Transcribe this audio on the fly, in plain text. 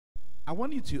I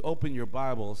want you to open your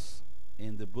Bibles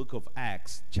in the book of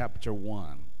Acts, chapter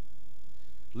 1.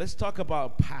 Let's talk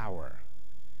about power.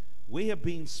 We have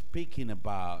been speaking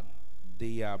about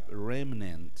the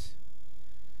remnant,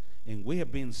 and we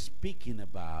have been speaking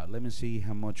about, let me see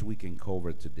how much we can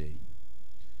cover today.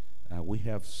 We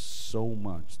have so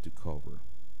much to cover.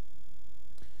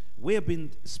 We have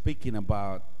been speaking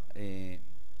about the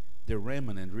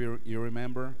remnant. You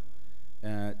remember?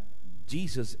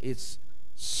 Jesus is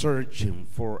searching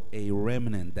for a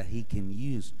remnant that he can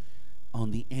use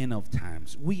on the end of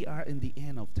times. We are in the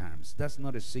end of times. That's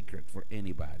not a secret for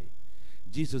anybody.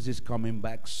 Jesus is coming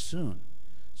back soon.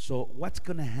 So what's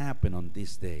going to happen on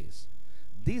these days?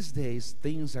 These days,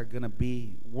 things are going to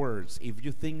be worse. If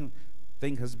you think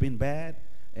things has been bad,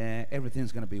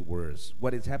 everything's going to be worse.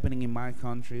 What is happening in my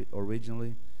country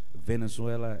originally,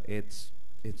 Venezuela, it's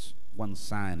one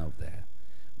sign of that.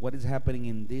 What is happening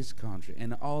in this country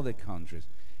and all the countries,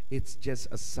 it's just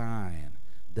a sign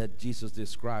that Jesus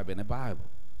described in the Bible.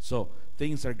 So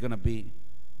things are going to be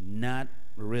not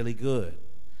really good.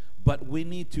 But we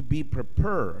need to be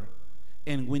prepared,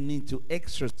 and we need to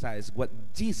exercise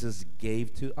what Jesus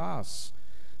gave to us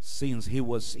since he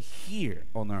was here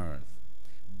on earth.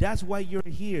 That's why you're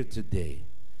here today.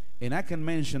 And I can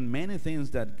mention many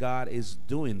things that God is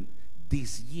doing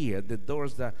this year, the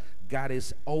doors that God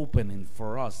is opening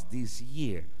for us this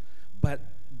year. But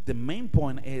the main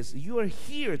point is you are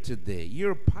here today.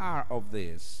 You're part of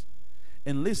this.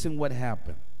 And listen what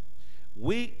happened.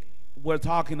 We were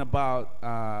talking about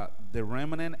the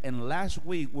remnant, and last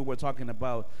week we were talking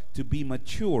about to be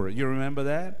mature. You remember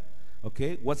that?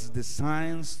 Okay, what's the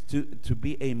signs to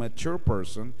be a mature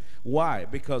person? Why?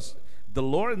 Because the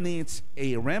Lord needs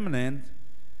a remnant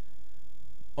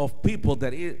of people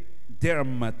that they're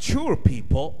mature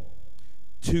people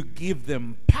to give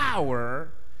them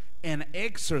power and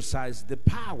exercise the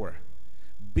power.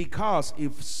 Because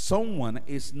if someone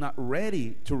is not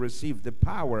ready to receive the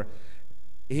power,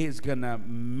 he's gonna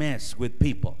mess with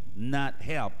people, not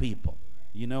help people.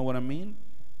 You know what I mean?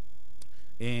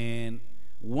 And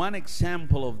one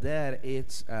example of that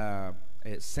is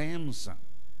Samson.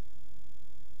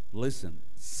 Listen,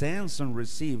 Samson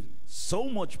received so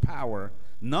much power,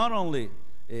 not only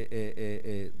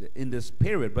in the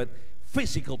spirit, but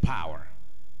physical power.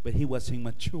 But he was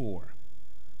immature.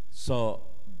 So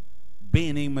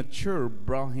being immature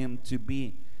brought him to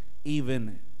be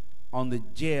even on the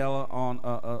jail,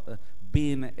 on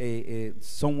being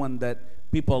someone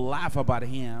that people laugh about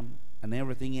him and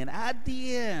everything. And at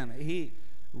the end, he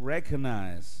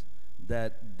recognized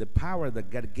that the power that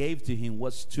God gave to him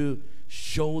was to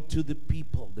show to the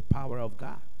people the power of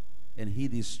God. And he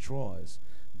destroys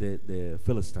the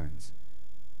Philistines.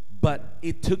 But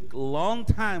it took a long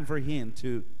time for him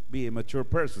to be a mature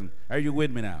person. Are you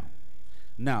with me now?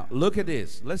 Now, look at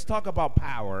this. Let's talk about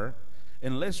power.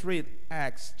 And let's read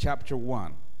Acts chapter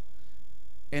 1.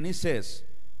 And it says,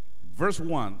 verse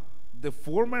 1, the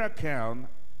former account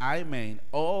I made,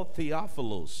 O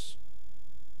Theophilus,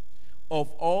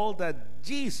 of all that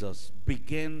Jesus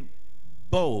began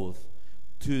both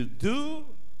to do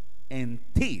and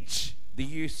teach. Do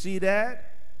you see that?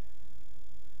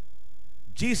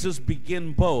 Jesus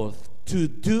began both to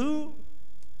do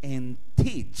and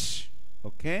teach.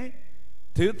 Okay?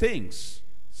 Two things.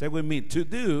 Say with me, to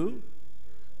do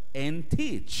and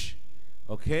teach.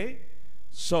 Okay?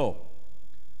 So,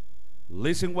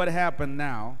 listen what happened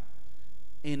now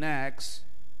in Acts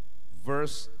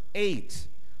verse 8.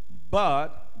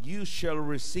 But you shall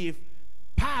receive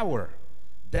power.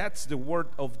 That's the word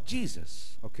of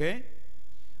Jesus. Okay?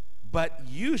 But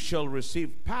you shall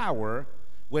receive power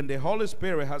when the Holy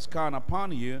Spirit has come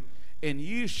upon you, and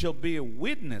you shall be a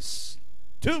witness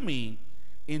to me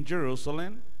in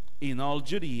Jerusalem, in all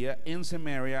Judea, in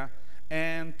Samaria,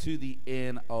 and to the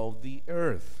end of the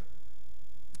earth.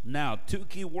 Now, two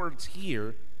key words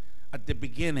here at the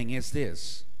beginning is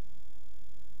this.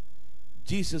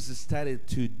 Jesus started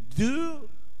to do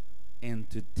and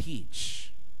to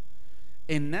teach.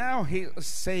 And now he is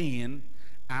saying,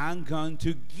 I'm going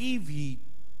to give you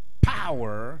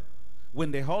power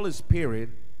when the Holy Spirit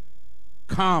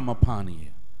come upon you.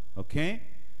 Okay?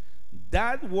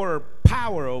 That word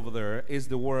power over there is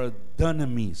the word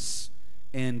dunamis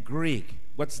in Greek.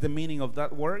 What's the meaning of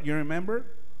that word? You remember?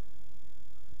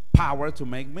 Power to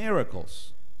make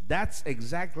miracles. That's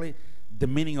exactly the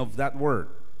meaning of that word.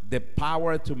 The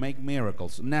power to make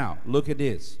miracles. Now, look at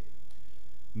this.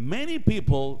 Many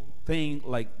people think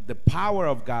like the power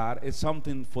of God is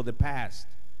something for the past.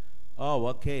 Oh,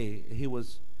 okay,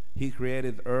 he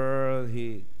created earth,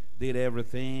 he did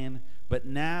everything, but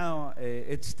now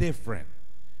it's different.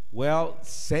 Well,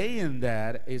 saying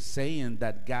that is saying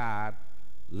that God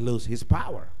lose his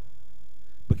power.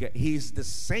 Because he's the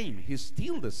same. He's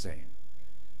still the same.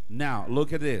 Now,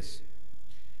 look at this.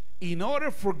 In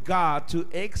order for God to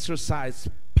exercise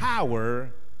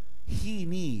power, he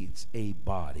needs a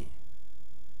body.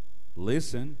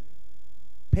 Listen,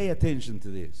 pay attention to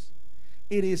this.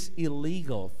 It is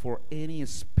illegal for any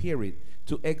spirit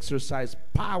to exercise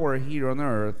power here on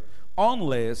earth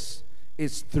unless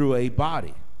it's through a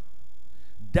body.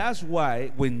 That's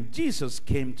why when Jesus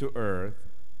came to earth,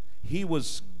 he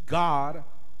was God,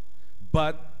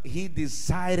 but he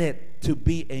decided to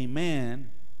be a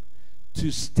man, to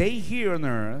stay here on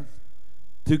earth,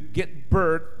 to get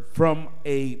birth from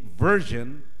a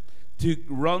virgin, to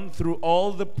run through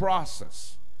all the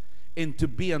process, and to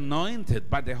be anointed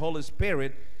by the Holy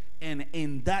Spirit. And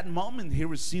in that moment, he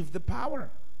received the power.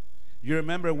 You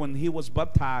remember when he was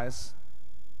baptized,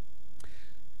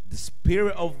 the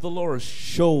Spirit of the Lord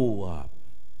showed up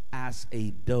as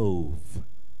a dove.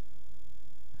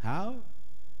 How?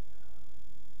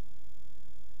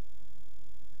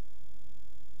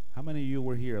 How many of you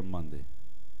were here on Monday?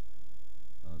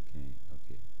 Okay,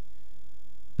 okay.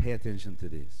 Pay attention to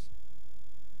this.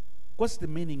 What's the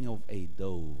meaning of a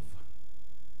dove?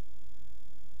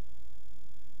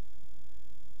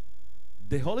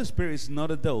 The Holy Spirit is not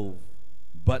a dove,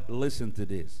 but listen to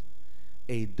this.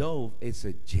 A dove is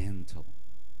a gentle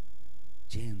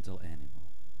animal.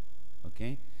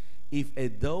 Okay? If a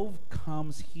dove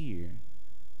comes here,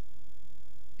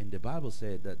 and the Bible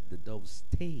said that the dove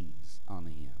stays on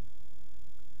him,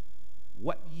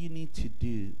 what you need to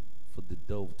do for the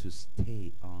dove to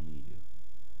stay on you?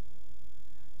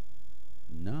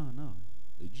 No.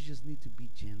 You just need to be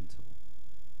gentle,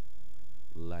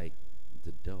 like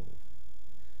the dove.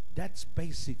 That's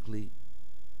basically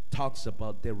talks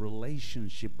about the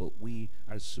relationship that we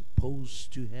are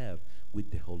supposed to have with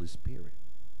the Holy Spirit.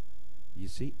 You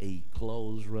see, a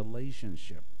close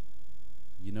relationship.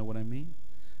 You know what I mean?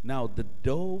 Now, the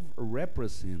dove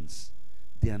represents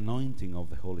the anointing of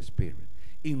the Holy Spirit.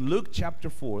 In Luke chapter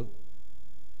 4,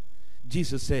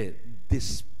 Jesus said, the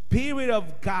Spirit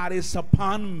of God is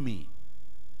upon me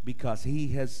because he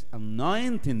has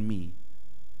anointed me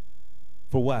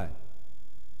for what?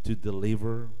 To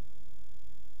deliver,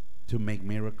 to make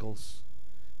miracles,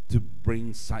 to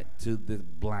bring sight to the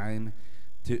blind,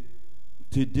 to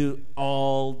do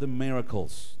all the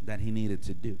miracles that he needed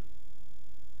to do.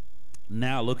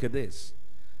 Now look at this.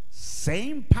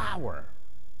 Same power,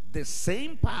 the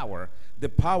same power, the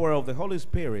power of the Holy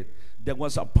Spirit that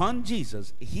was upon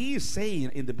Jesus, he is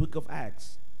saying in the book of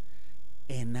Acts,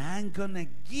 and I'm gonna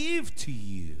give to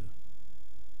you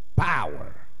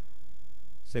power.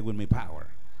 Say with me, power.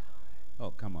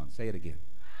 Oh, come on, say it again.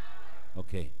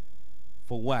 Okay.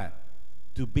 For what?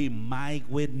 To be my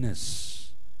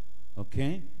witness.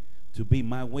 Okay? To be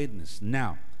my witness.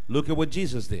 Now, look at what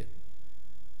Jesus did.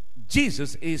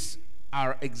 Jesus is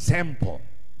our example,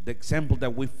 the example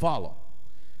that we follow.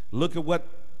 Look at what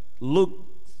Luke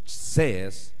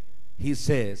says. He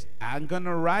says, I'm going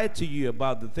to write to you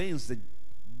about the things that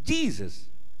Jesus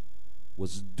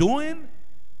was doing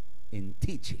and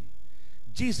teaching.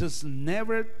 Jesus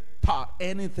never taught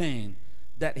anything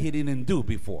that he didn't do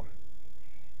before.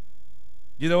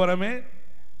 You know what I mean?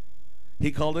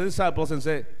 He called the disciples and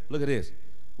said, look at this.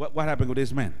 What happened with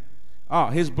this man? Oh,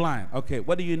 he's blind. Okay,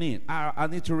 what do you need? I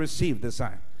need to receive the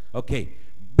sign. Okay,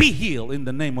 be healed in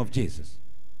the name of Jesus.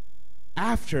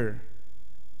 After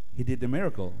he did the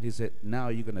miracle, he said, now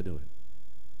you're going to do it.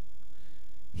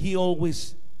 He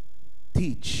always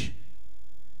teach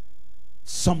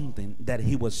something that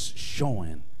he was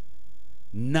showing.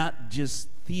 Not just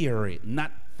theory,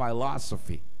 not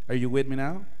philosophy. Are you with me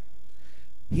now?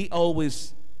 He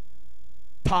always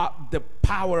taught the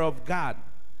power of God,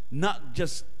 not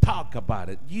just talk about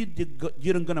it.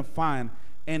 You're not going to find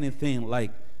anything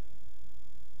like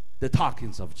the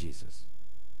talkings of Jesus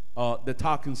or the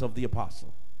talkings of the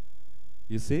apostle.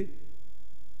 You see?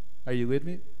 Are you with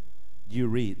me? You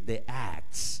read the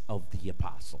Acts of the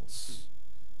Apostles,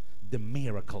 the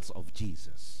miracles of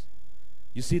Jesus.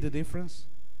 You see the difference?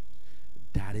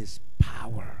 That is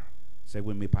power. Say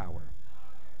with me, power.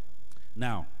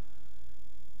 Now,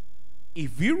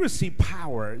 if you receive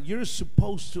power, you're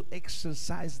supposed to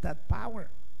exercise that power.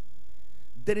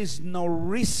 There is no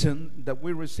reason that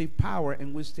we receive power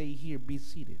and we stay here, be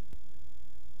seated.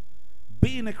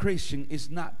 Being a Christian is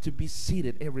not to be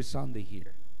seated every Sunday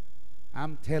here.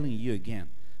 I'm telling you again,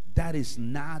 that is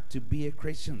not to be a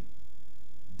Christian.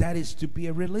 That is to be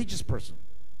a religious person.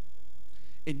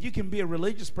 And you can be a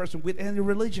religious person with any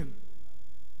religion.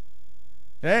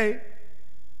 Hey,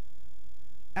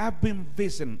 I've been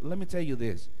visiting. Let me tell you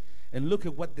this, and look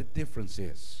at what the difference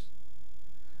is.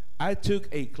 I took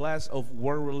a class of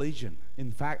world religion.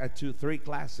 In fact, I took 3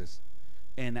 classes,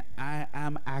 and I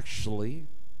am actually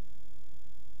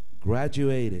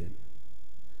graduated,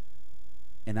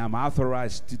 and I'm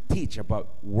authorized to teach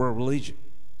about world religion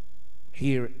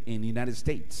here in the United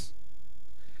States,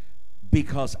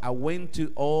 because I went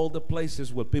to all the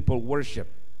places where people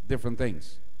worship different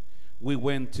things. We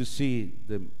went to see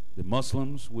the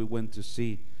Muslims, we went to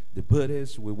see the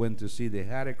Buddhists, we went to see the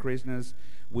Hare Krishnas,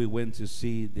 we went to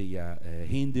see the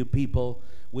Hindu people,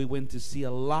 we went to see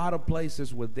a lot of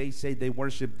places where they say they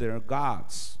worship their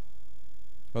gods.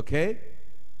 Okay?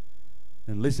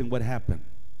 And listen what happened.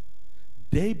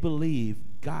 They believe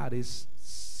God is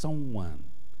someone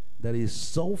that is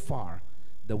so far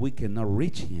that we cannot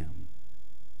reach him.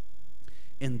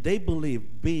 And they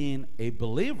believe being a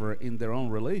believer in their own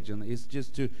religion is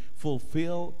just to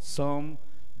fulfill some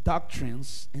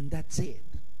doctrines, and that's it.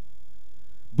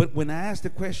 But when I ask the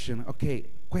question, okay,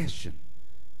 question,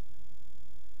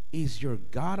 is your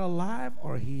God alive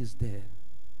or he is dead?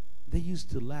 They used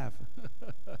to laugh.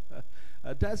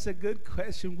 That's a good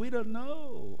question. We don't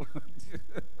know.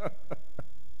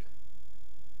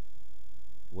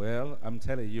 Well, I'm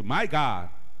telling you, my God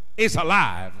is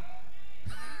alive.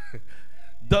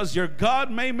 Does your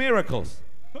God make miracles?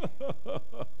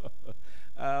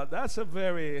 That's a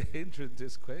very interesting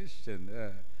question.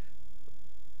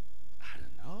 I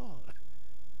don't know.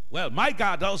 Well, my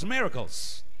God does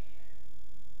miracles.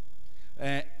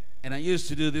 And I used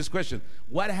to do this question.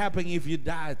 What happened if you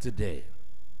died today?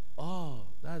 Oh,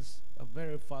 that's a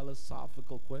very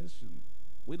philosophical question.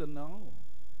 We don't know.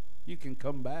 You can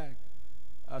come back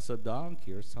as a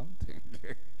donkey or something.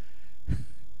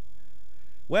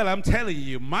 Well, I'm telling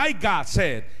you, my God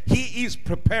said he is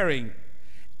preparing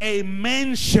a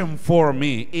mansion for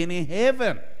me in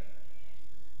heaven.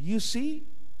 You see,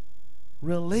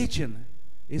 religion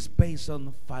is based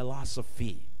on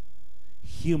philosophy,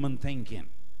 human thinking.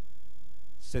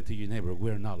 Say to your neighbor,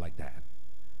 we're not like that.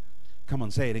 Come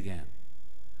on, say it again.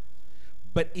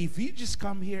 But if you just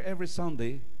come here every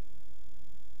Sunday,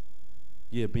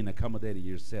 you have been accommodating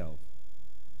yourself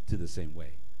to the same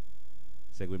way.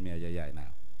 Say with me, ay, now.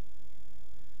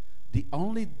 The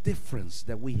only difference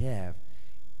that we have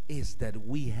is that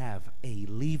we have a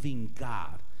living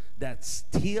God that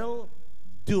still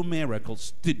do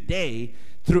miracles today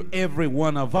through every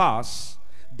one of us.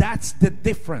 That's the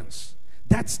difference.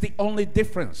 That's the only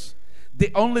difference. The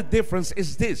only difference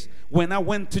is this. When I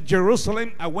went to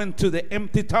Jerusalem, I went to the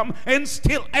empty tomb and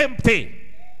still empty.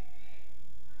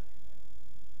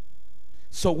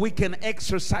 So we can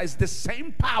exercise the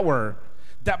same power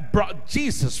that brought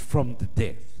Jesus from the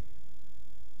death.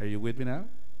 Are you with me now?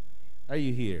 Are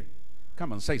you here?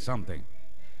 Come on, say something.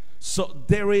 So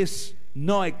there is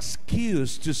no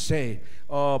excuse to say,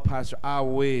 oh, Pastor, I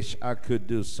wish I could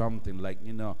do something like,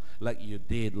 like you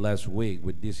did last week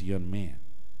with this young man.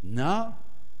 No,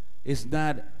 it's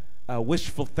not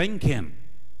wishful thinking.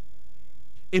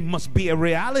 It must be a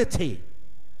reality.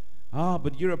 Oh,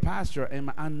 but you're a pastor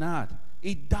and I'm not.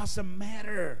 It doesn't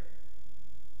matter.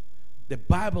 The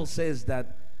Bible says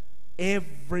that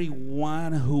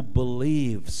everyone who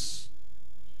believes,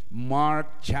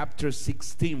 Mark chapter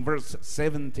 16 verse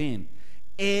 17,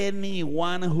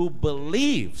 anyone who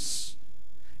believes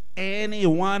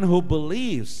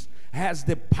has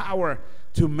the power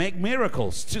to make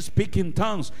miracles, to speak in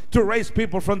tongues, to raise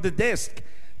people from the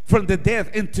death,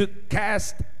 and to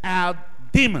cast out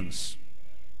demons.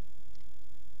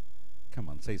 Come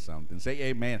on, say something. Say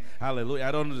amen. Hallelujah.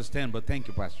 I don't understand, but thank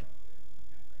you, Pastor.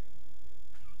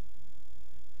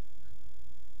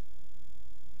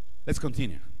 Let's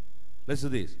continue. Let's do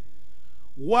this.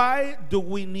 Why do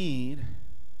we need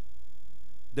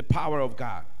the power of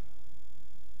God?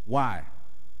 Why?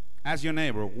 Ask your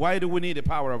neighbor, why do we need the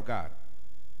power of God?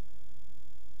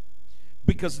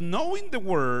 Because knowing the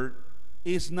word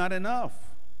is not enough.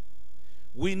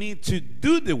 We need to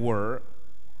do the word.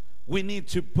 We need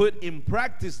to put in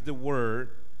practice the word,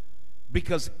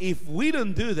 because if we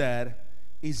don't do that,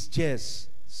 it's just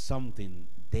something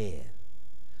dead.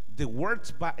 The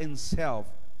word by itself,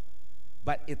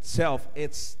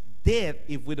 it's dead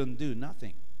if we don't do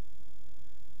nothing.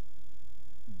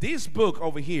 This book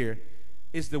over here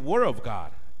is the Word of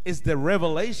God. It's the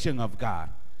revelation of God.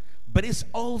 But it's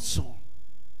also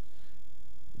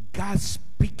God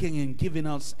speaking and giving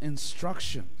us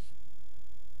instructions.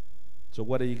 So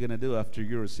what are you going to do after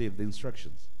you receive the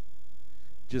instructions?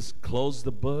 Just close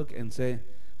the book and say,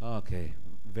 oh, okay,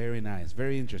 very nice,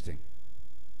 very interesting.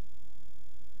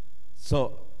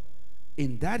 So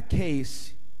in that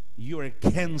case, you are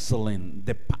canceling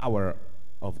the power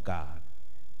of God.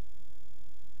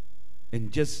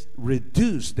 And just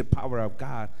reduce the power of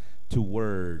God to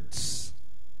words.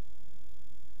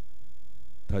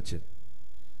 Touch it.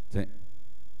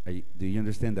 Do you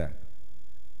understand that?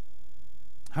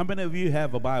 How many of you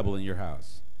have a Bible in your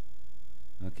house?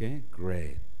 Okay,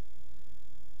 great.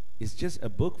 It's just a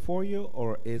book for you,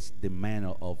 or it's the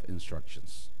manual of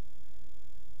instructions?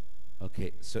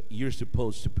 Okay, so you're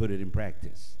supposed to put it in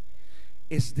practice.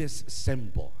 Is this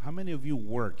simple? How many of you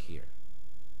work here?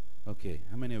 Okay,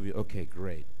 how many of you? Okay,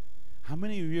 great. How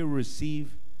many of you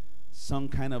receive some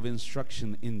kind of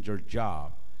instruction in your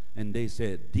job, and they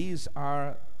said, these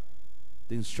are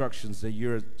the instructions that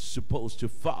you're supposed to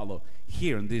follow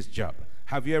here in this job?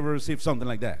 Have you ever received something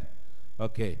like that?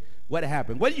 Okay, what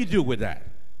happened? What do you do with that?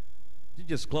 You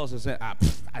just close and say,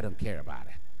 I don't care about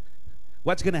it.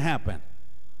 What's going to happen?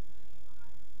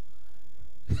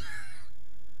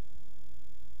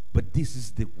 But this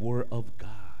is the word of God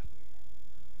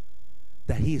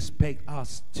that He expects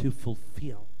us to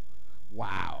fulfill.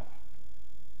 Wow.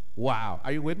 Wow.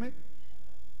 Are you with me?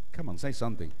 Come on, say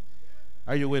something.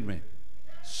 Are you with me?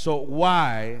 So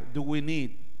why do we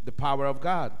need the power of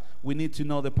God? We need to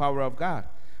know the power of God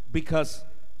because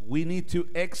we need to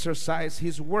exercise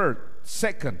His word.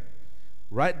 Second,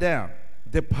 write down,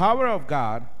 the power of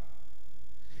God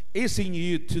is in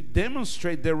you to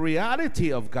demonstrate the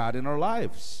reality of God in our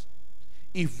lives.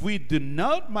 If we do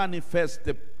not manifest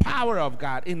the power of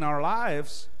God in our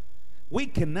lives, we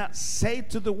cannot say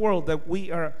to the world that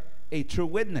we are a true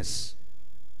witness.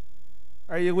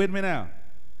 Are you with me now?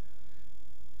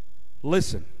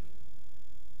 Listen,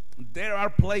 there are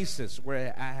places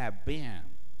where I have been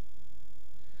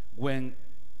when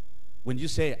you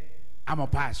say, I'm a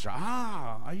pastor.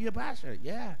 Are you a pastor?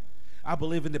 Yeah. I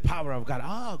believe in the power of God.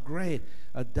 Oh, great.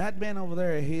 That man over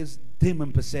there, he's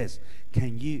demon possessed.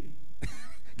 Can you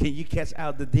cast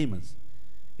out the demons?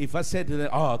 If I said to them,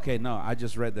 oh, okay, no, I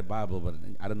just read the Bible, but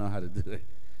I don't know how to do it.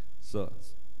 So,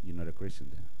 you're not a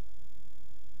Christian then.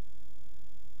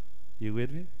 You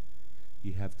with me?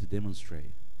 You have to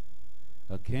demonstrate.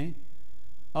 Okay?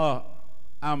 Oh,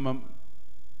 I'm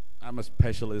a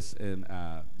specialist in,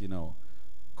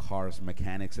 cars,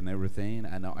 mechanics, and everything.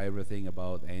 I know everything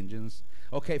about engines.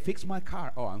 Okay, fix my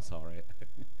car. Oh, I'm sorry.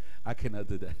 I cannot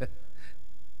do that.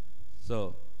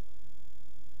 So,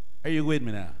 are you with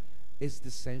me now? It's the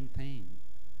same thing.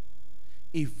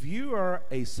 If you are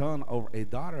a son or a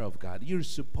daughter of God, you're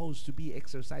supposed to be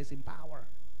exercising power.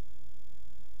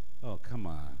 Oh, come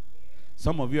on.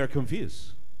 Some of you are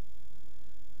confused.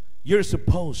 You're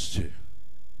supposed to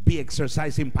be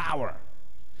exercising power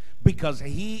because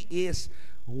He is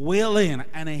willing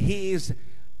and He is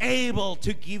able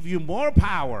to give you more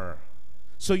power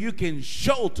so you can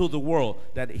show to the world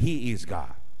that He is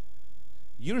God.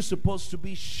 You're supposed to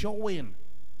be showing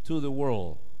to the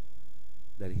world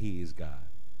that He is God.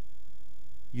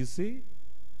 You see?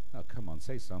 Oh, come on,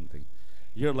 say something.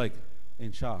 You're like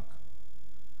in shock.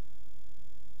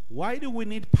 Why do we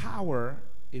need power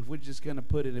if we're just going to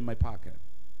put it in my pocket?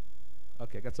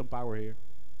 Okay, I got some power here.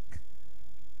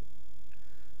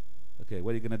 Okay,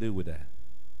 what are you going to do with that?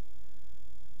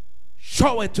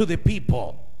 Show it to the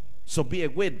people. So be a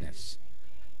witness.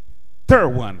 Third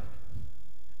one.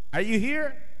 Are you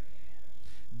here?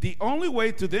 The only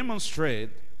way to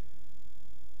demonstrate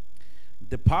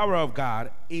the power of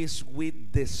God is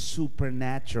with the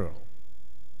supernatural.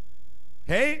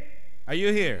 Hey, are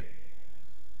you here?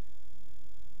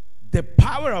 The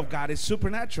power of God is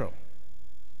supernatural.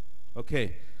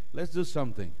 Okay, let's do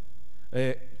something.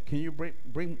 Can you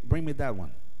bring me that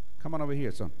one? Come on over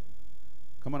here, son.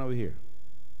 Come on over here.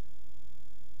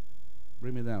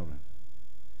 Bring me that one.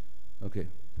 Okay,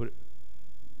 put it.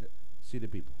 See the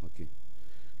people. Okay.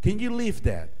 Can you lift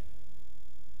that?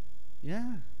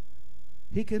 Yeah.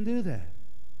 He can do that.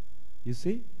 You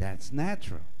see? That's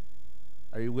natural.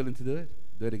 Are you willing to do it?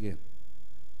 Do it again.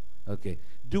 Okay.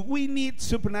 Do we need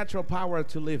supernatural power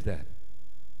to lift that?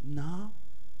 No.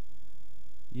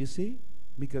 You see?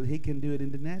 Because He can do it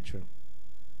in the natural.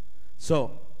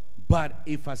 So, but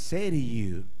if I say to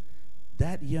you,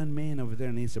 that young man over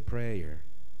there needs a prayer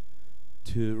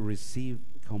to receive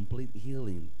complete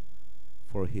healing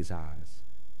for his eyes.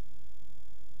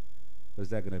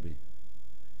 What's that going to be?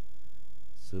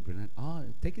 Supernatural. Oh,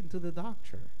 take him to the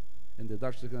doctor. And the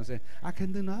doctor's going to say, I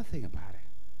can do nothing about it.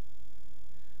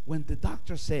 When the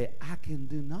doctor says, I can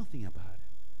do nothing about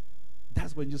it,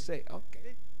 that's when you say,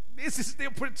 okay, this is the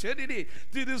opportunity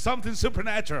to do something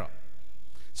supernatural.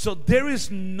 So there is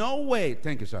no way,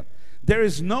 thank you, son. There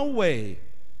is no way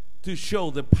to show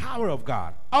the power of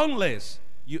God unless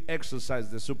you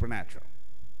exercise the supernatural.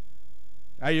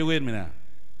 Are you with me now?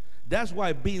 That's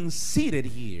why being seated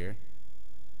here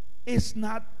is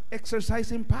not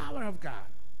exercising power of God.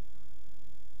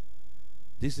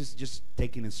 This is just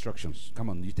taking instructions. Come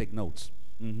on, you take notes.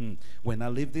 When I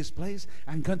leave this place,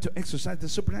 I'm going to exercise the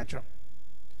supernatural.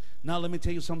 Now let me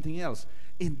tell you something else.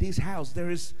 In this house, there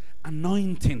is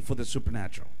anointing for the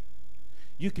supernatural.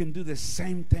 You can do the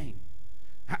same thing.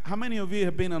 How many of you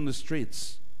have been on the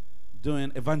streets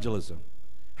doing evangelism?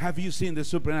 Have you seen the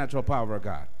supernatural power of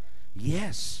God?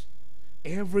 Yes.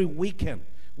 Every weekend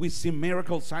we see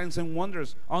miracles, signs, and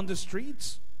wonders on the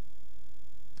streets.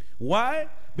 Why?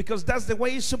 Because that's the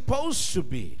way it's supposed to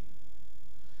be.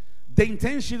 The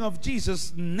intention of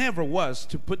Jesus never was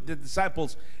to put the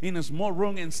disciples in a small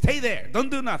room and stay there. Don't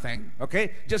do nothing,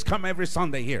 okay? Just come every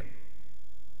Sunday here.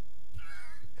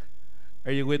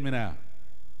 Are you with me now?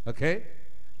 Okay?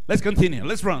 Let's continue.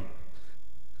 Let's run.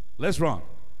 Let's run.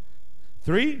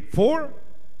 3, 4.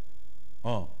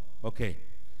 Oh, okay.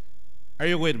 Are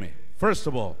you with me? First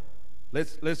of all,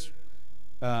 let's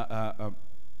redo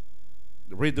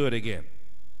it again.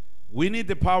 We need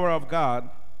the power of God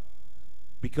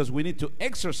because we need to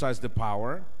exercise the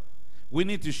power. We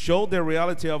need to show the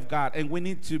reality of God, and we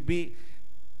need to be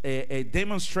a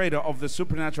demonstrator of the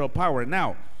supernatural power.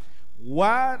 Now,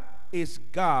 what is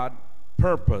God's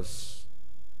purpose?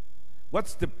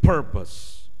 What's the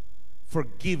purpose for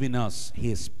giving us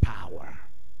His power?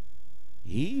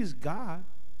 He is God,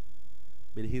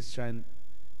 but He's trying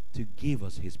to give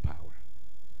us His power.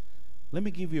 Let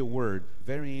me give you a word,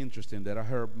 very interesting, that I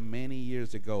heard many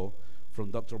years ago from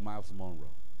Dr. Miles Monroe.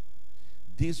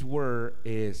 This word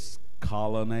is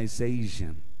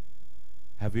colonization.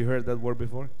 Have you heard that word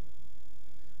before?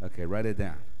 Okay, write it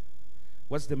down.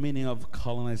 What's the meaning of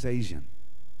colonization?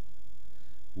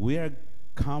 We are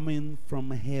coming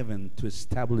from heaven to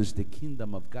establish the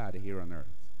kingdom of God here on earth.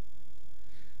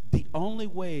 The only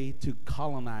way to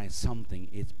colonize something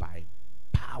is by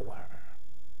power.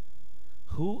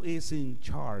 Who is in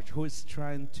charge? Who is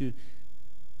trying to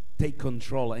take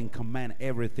control and command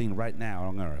everything right now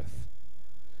on earth?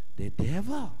 The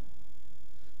devil.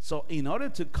 So in order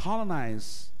to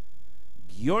colonize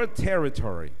your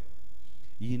territory,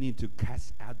 you need to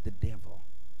cast out the devil.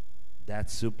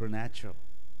 That's supernatural.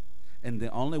 And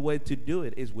the only way to do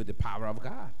it is with the power of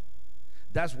God.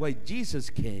 That's why Jesus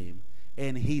came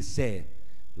and He said,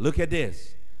 look at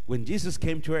this. When Jesus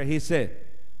came to earth, He said,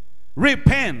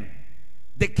 repent,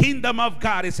 the kingdom of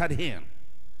God is at hand.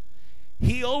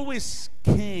 He always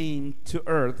came to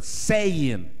earth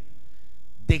saying,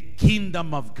 the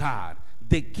kingdom of God,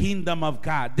 the kingdom of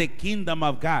God, the kingdom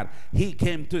of God. He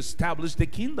came to establish the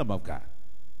kingdom of God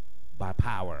by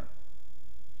power.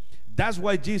 That's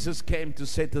why Jesus came to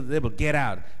say to the devil, get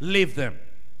out, leave them.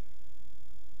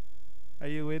 Are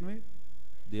you with me?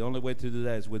 The only way to do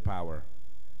that is with power.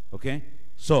 Okay?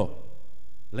 So,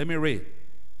 let me read.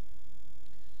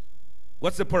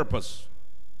 What's the purpose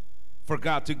for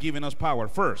God to giving us power?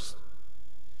 First,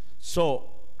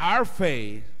 so our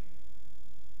faith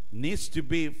needs to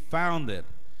be founded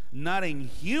not in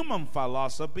human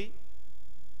philosophy,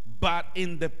 but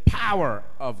in the power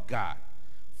of God.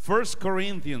 1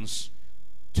 Corinthians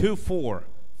 2:4.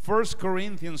 1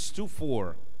 Corinthians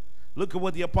 2:4. Look at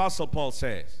what the Apostle Paul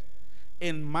says.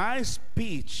 In my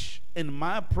speech, in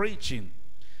my preaching,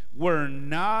 were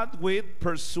not with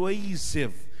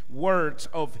persuasive words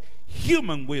of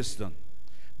human wisdom,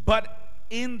 but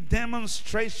in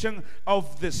demonstration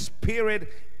of the Spirit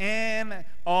and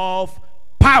of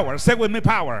power. Say with me,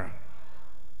 power.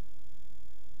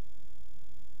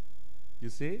 You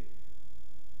see?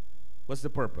 What's the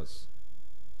purpose?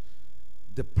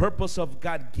 The purpose of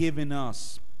God giving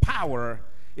us power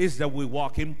is that we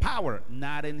walk in power,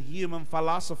 not in human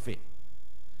philosophy.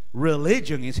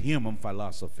 Religion is human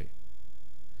philosophy.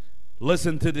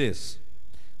 Listen to this.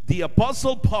 The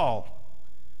Apostle Paul,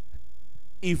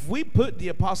 if we put the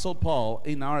Apostle Paul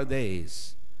in our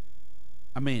days,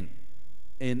 I mean,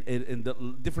 in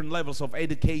the different levels of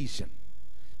education,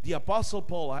 the Apostle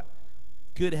Paul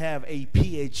could have a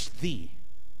PhD.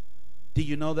 Do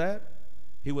you know that?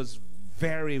 He was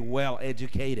very well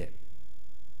educated.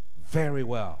 Very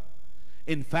well.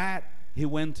 In fact, he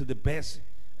went to the best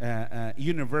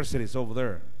universities over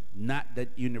there. Not that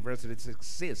universities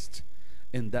exist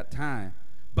in that time,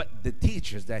 but the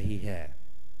teachers that he had.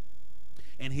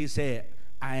 And he said,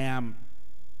 I am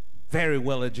very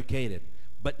well educated,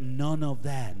 but none of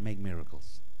that make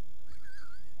miracles.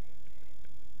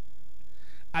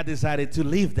 I decided to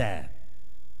leave that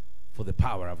for the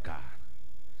power of God.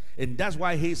 And that's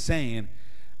why he's saying,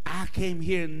 I came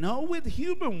here not with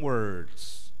human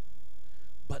words,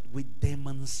 but with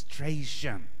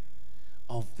demonstration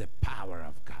of the power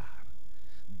of God,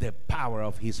 the power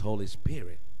of His Holy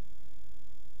Spirit.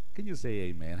 Can you say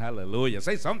amen? Hallelujah.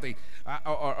 Say something.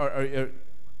 Are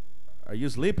you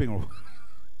sleeping? Or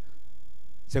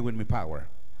say with me, power.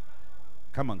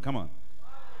 Come on, come on.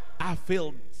 I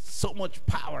feel so much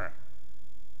power.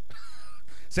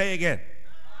 Say again.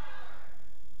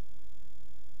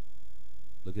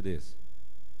 Look at this.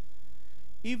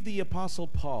 If the Apostle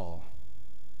Paul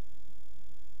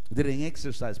didn't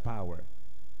exercise power,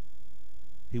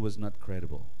 he was not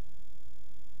credible.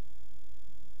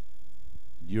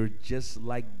 You're just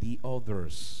like the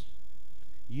others.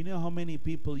 You know how many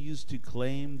people used to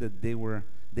claim that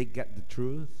they got the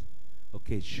truth?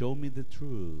 Okay, show me the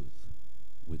truth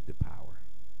with the power.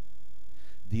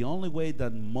 The only way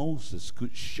that Moses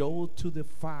could show to the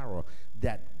Pharaoh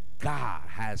that God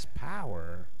has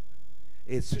power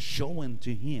is showing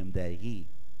to him that he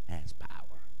has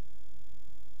power.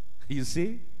 You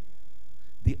see?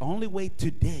 The only way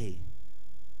today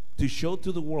to show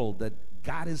to the world that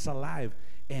God is alive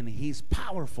and He's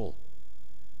powerful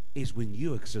is when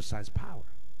you exercise power.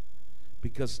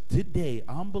 Because today,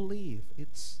 unbelief,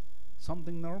 it's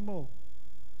something normal.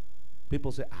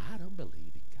 People say, I don't believe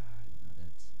in God. You know,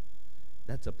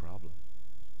 that's a problem.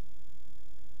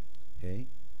 Okay?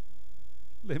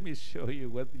 Let me show you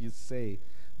what you say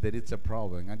that it's a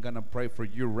problem. I'm going to pray for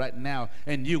you right now,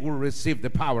 and you will receive the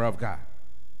power of God.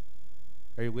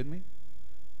 Are you with me?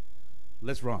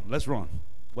 Let's run. Let's run.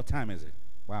 What time is it?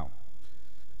 Wow.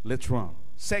 Let's run.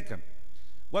 Second,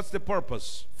 what's the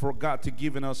purpose for God to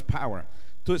giving us power?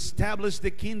 To establish the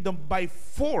kingdom by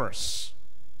force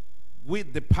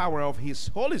with the power of His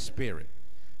Holy Spirit.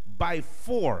 By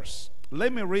force.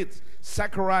 Let me read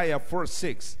Zechariah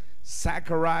 4:6.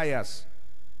 Zechariah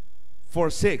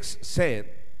 4:6 said,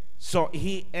 so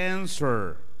he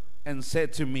answered and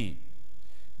said to me,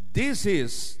 this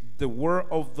is the word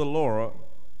of the Lord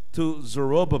to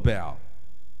Zerubbabel,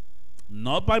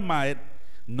 not by might,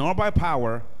 nor by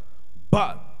power,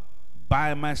 but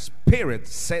by my spirit,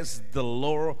 says the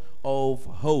Lord of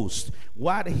hosts.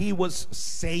 What he was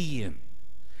saying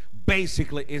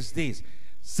basically is this.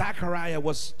 Zechariah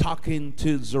was talking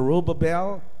to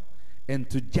Zerubbabel and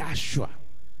to Joshua,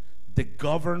 the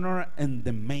governor and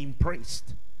the main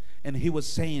priest. And he was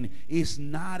saying, it's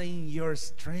not in your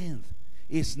strength,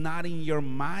 it's not in your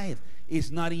might,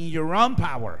 it's not in your own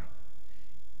power,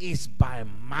 it's by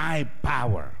my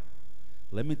power.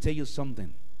 Let me tell you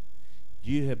something.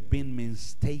 You have been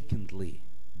mistakenly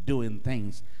doing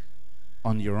things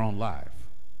on your own life,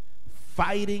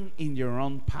 fighting in your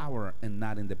own power and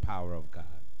not in the power of God.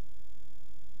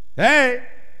 Hey,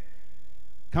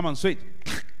 come on, sweet.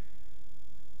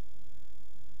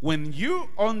 When you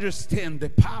understand the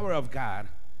power of God,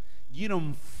 you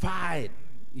don't fight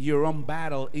your own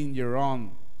battle in your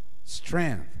own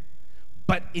strength,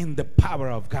 but in the power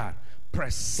of God.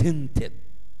 Presented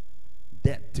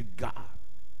that to God.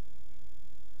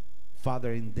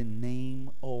 Father, in the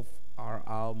name of our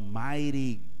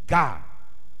Almighty God,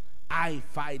 I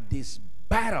fight this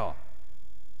battle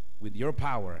with your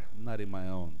power, not in my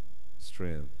own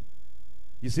strength.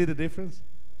 You see the difference?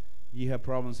 You have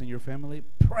problems in your family?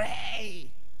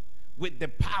 Pray with the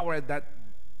power that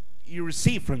you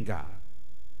receive from God.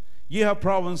 You have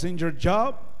problems in your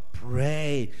job?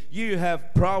 Pray. You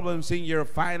have problems in your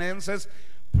finances?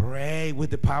 Pray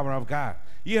with the power of God.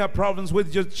 You have problems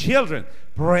with your children?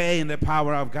 Pray in the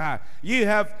power of God. You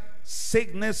have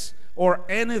sickness or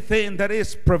anything that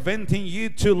is preventing you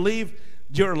to live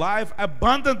your life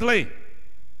abundantly?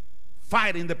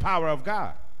 Fight in the power of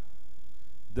God.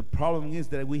 The problem is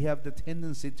that we have the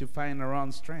tendency to find our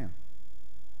own strength.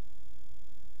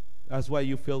 That's why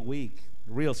you feel weak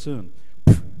real soon.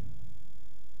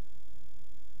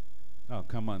 Oh,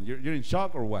 come on. You're in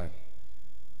shock or what?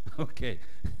 Okay.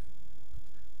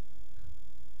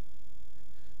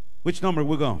 Which number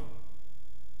we go?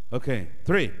 Okay,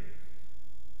 3.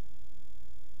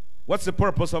 What's the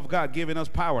purpose of God giving us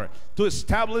power? To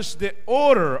establish the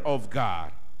order of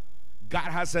God.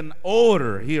 God has an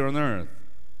order here on earth.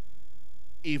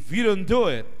 If you don't do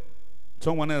it,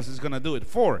 someone else is going to do it.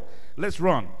 4, let's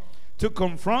run. To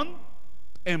confront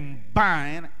and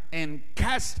bind and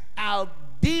cast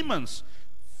out demons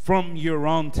from your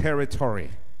own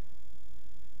territory.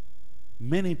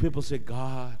 Many people say,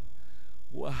 God,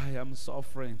 why I'm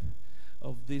suffering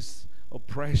of this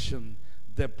oppression,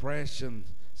 depression,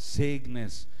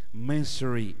 sickness,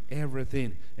 misery,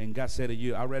 everything. And God said to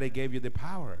you, I already gave you the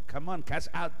power. Come on, cast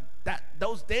out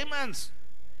those demons.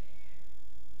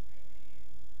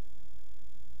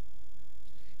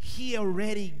 He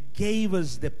already gave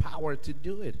us the power to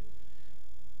do it.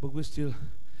 But we're still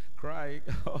crying.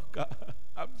 Oh God,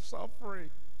 I'm suffering.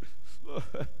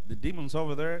 The demon's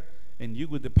over there, and you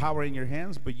with the power in your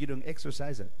hands, but you don't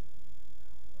exercise it.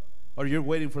 Or you're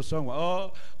waiting for someone.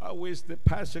 Oh, I wish the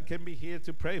pastor can be here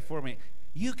to pray for me.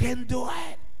 You can do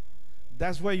it.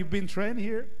 That's why you've been trained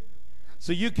here.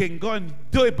 So you can go and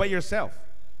do it by yourself.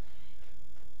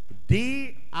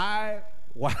 DIY.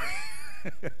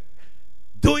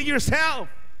 Do it yourself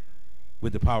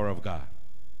with the power of God.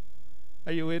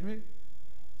 Are you with me?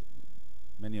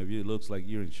 Many of you, it looks like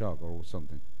you're in shock or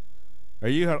something. Are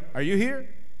you here?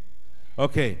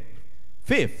 Okay.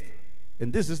 Fifth,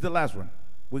 and this is the last one.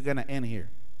 We're going to end here.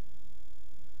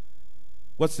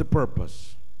 What's the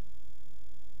purpose?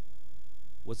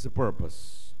 What's the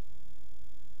purpose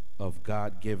of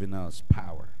God giving us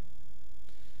power?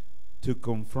 To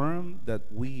confirm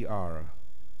that we are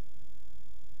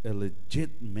a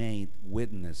legitimate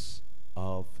witness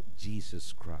of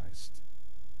Jesus Christ.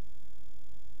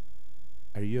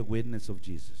 Are you a witness of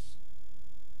Jesus?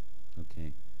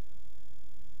 Okay.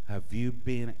 Have you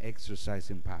been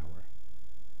exercising power?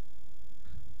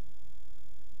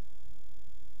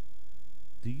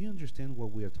 Do you understand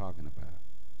what we are talking about?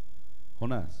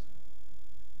 Jonas,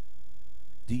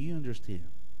 do you understand?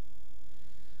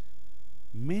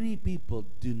 Many people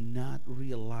do not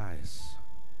realize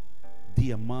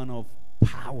the amount of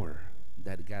power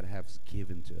that God has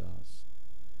given to us.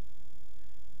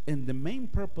 And the main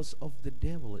purpose of the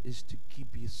devil is to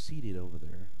keep you seated over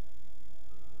there,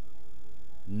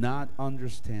 not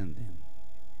understanding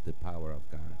the power of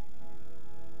God.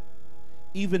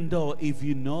 Even though if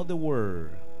you know the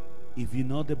Word, if you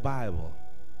know the Bible,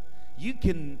 you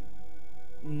can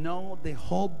know the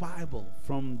whole Bible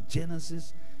from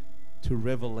Genesis to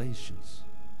Revelations.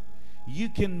 You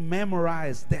can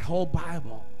memorize the whole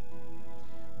Bible.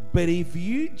 But if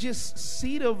you just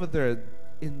sit over there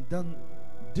and don't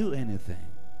do anything,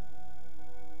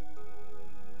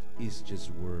 it's just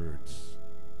words.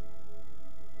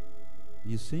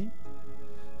 You see?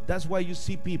 That's why you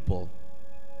see people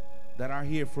that are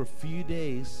here for a few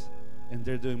days and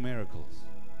they're doing miracles.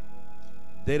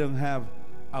 They don't have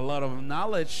a lot of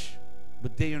knowledge,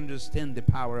 but they understand the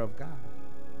power of God.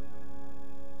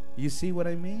 You see what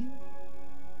I mean?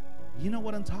 You know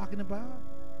what I'm talking about?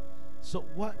 So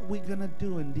what we're gonna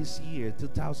do in this year,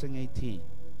 2018,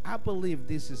 I believe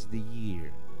this is the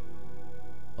year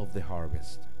of the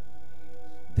harvest,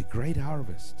 the great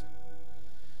harvest.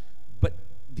 But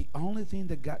the only thing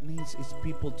that God needs is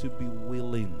people to be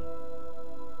willing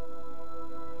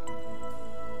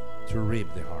to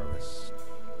reap the harvest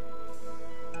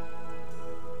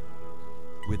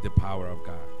with the power of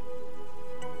God.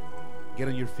 Get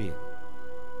on your feet.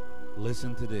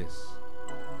 Listen to this.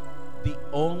 The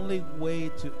only way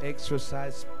to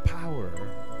exercise power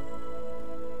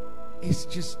is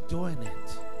just doing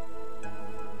it.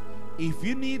 If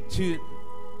you need to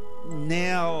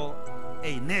nail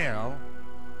a nail,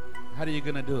 how are you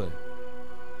going to do it?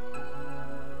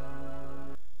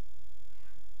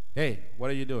 Hey, what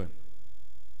are you doing?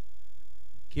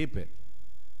 Keep it.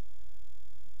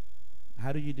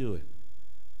 How do you do it?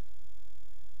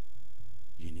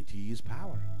 You need to use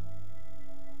power.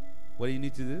 What do you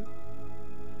need to do?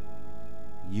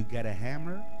 You get a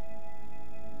hammer,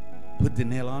 put the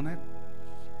nail on it,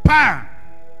 bam!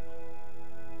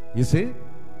 You see?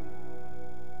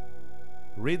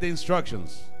 Read the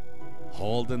instructions.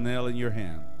 Hold the nail in your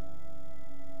hand.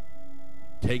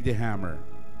 Take the hammer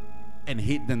and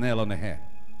hit the nail on the head.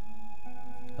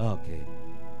 Okay.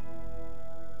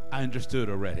 I understood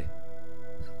already.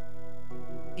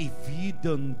 If you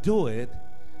don't do it,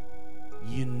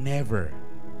 you're never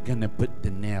gonna put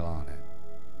the nail on it.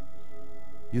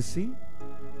 You see?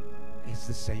 It's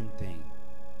the same thing.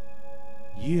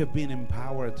 You have been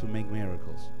empowered to make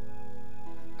miracles.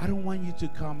 I don't want you to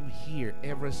come here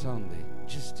every Sunday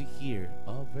just to hear,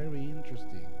 oh, very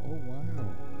interesting. Oh,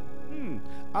 wow.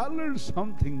 I learned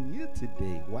something new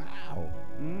today. Wow.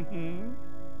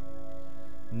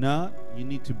 No, you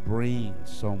need to bring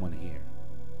someone here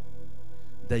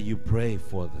that you pray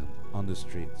for them on the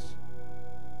streets.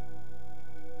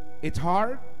 It's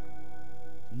hard?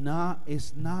 No,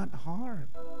 it's not hard.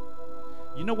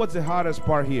 You know what's the hardest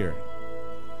part here?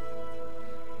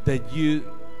 That you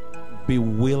be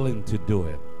willing to do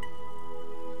it.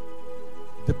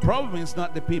 The problem is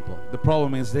not the people. The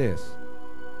problem is this.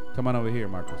 Come on over here,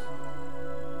 Marcos.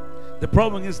 The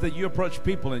problem is that you approach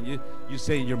people and you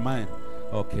say in your mind,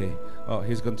 okay, oh,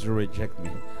 he's going to reject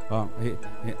me. Oh,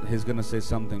 he's going to say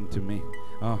something to me.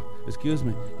 Oh, excuse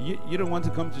me. You don't want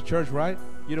to come to church, right?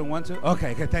 You don't want to?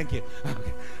 Okay, thank you.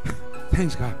 Okay.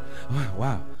 Thanks, God. Oh,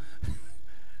 wow.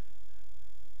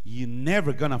 You're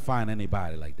never going to find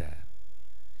anybody like that.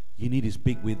 You need to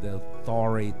speak with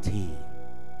authority.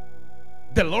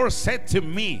 The Lord said to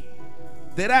me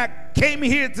that I came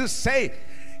here to say,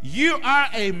 you are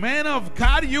a man of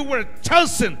God. You were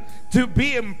chosen to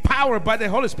be empowered by the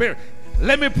Holy Spirit.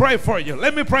 Let me pray for you.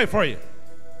 Let me pray for you.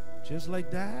 Just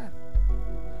like that.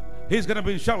 He's going to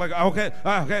be shocked like,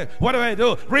 okay, what do I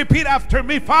do? Repeat after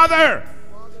me. Father,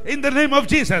 in the name of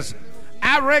Jesus,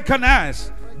 I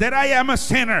recognize that I am a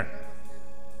sinner.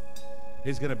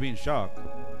 He's going to be in shock.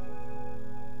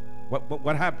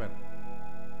 What happened?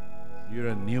 You're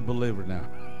a new believer now.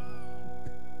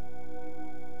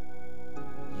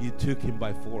 You took him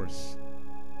by force.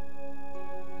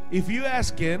 If you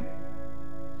ask him,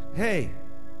 hey,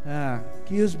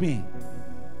 excuse me,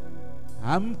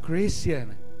 I'm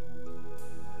Christian,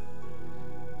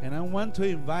 and I want to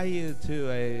invite you to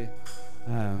a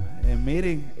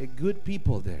meeting, a good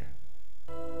people there.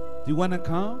 Do you want to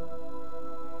come?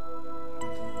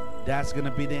 That's going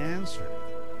to be the answer.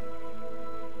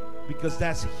 Because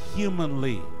that's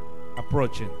humanly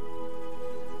approaching.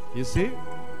 You see?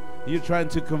 You're trying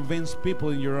to convince people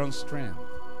in your own strength.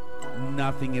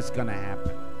 Nothing is going to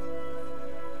happen.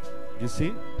 You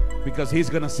see? Because he's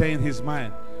going to say in his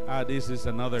mind, this is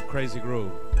another crazy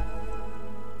group.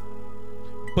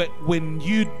 But when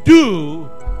you do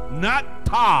not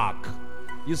talk,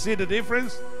 you see the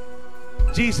difference?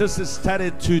 Jesus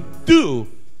started to do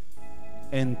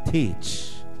and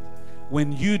teach.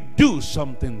 When you do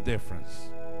something different.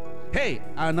 Hey,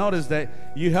 I noticed that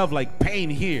you have like pain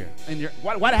here. And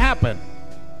what happened?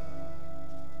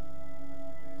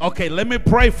 Okay, let me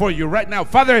pray for you right now.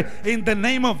 Father, in the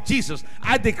name of Jesus,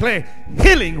 I declare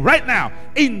healing right now.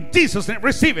 In Jesus' name,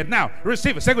 receive it now.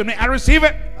 Receive it. Say with me, I receive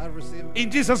it. I receive it.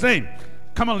 In Jesus' name.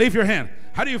 Come on, lift your hand.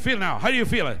 How do you feel now? How do you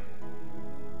feel it?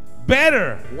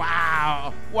 Better.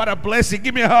 Wow, what a blessing.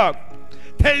 Give me a hug.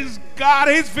 Thanks God,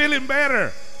 he's feeling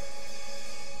better.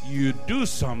 You do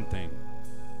something.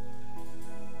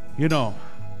 You know,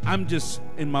 I'm just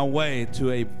in my way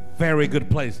to a very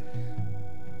good place.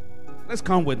 Let's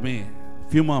come with me a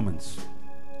few moments.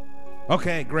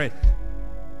 Okay, great.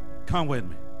 Come with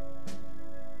me.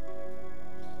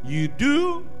 You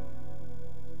do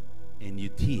and you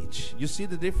teach. You see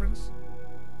the difference?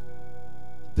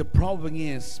 The problem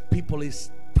is people is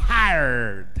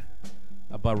tired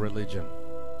about religion.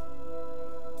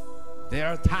 They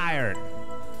are tired.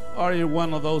 Are you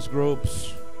one of those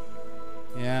groups?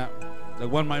 Yeah, they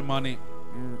want my money.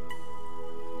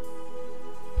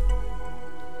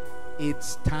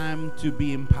 It's time to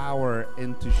be empowered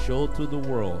and to show to the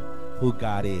world who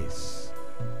God is.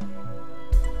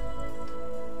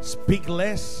 Speak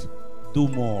less, do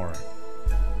more.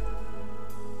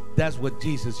 That's what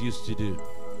Jesus used to do.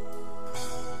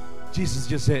 Jesus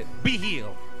just said, be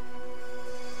healed.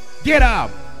 Get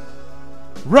up.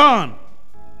 Run.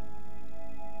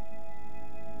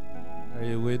 Are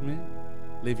you with me?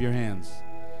 Lift your hands.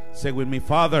 Say with me,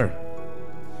 Father.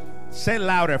 Say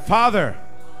louder, Father.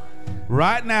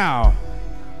 Right now,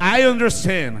 I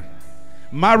understand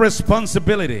my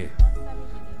responsibility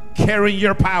carrying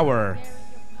your power.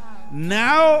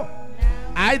 Now,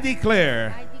 I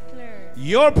declare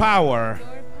your power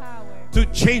to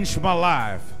change my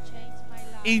life.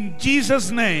 In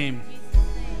Jesus' name,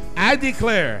 I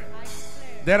declare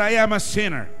that I am a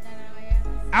sinner.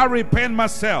 I repent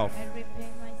myself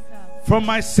from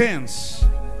my sins,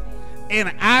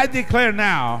 and I declare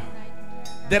now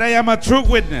that I am a true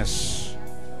witness,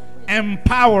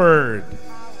 empowered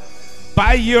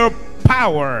by your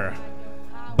power,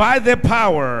 by the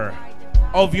power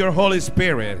of your Holy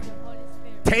Spirit.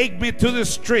 Take me to the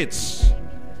streets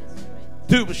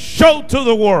to show to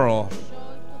the world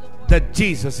that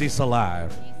Jesus is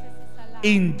alive.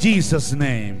 In Jesus'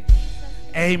 name,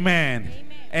 amen,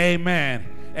 amen,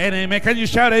 and amen. Can you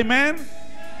shout amen?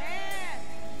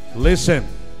 Listen,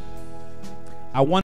 I want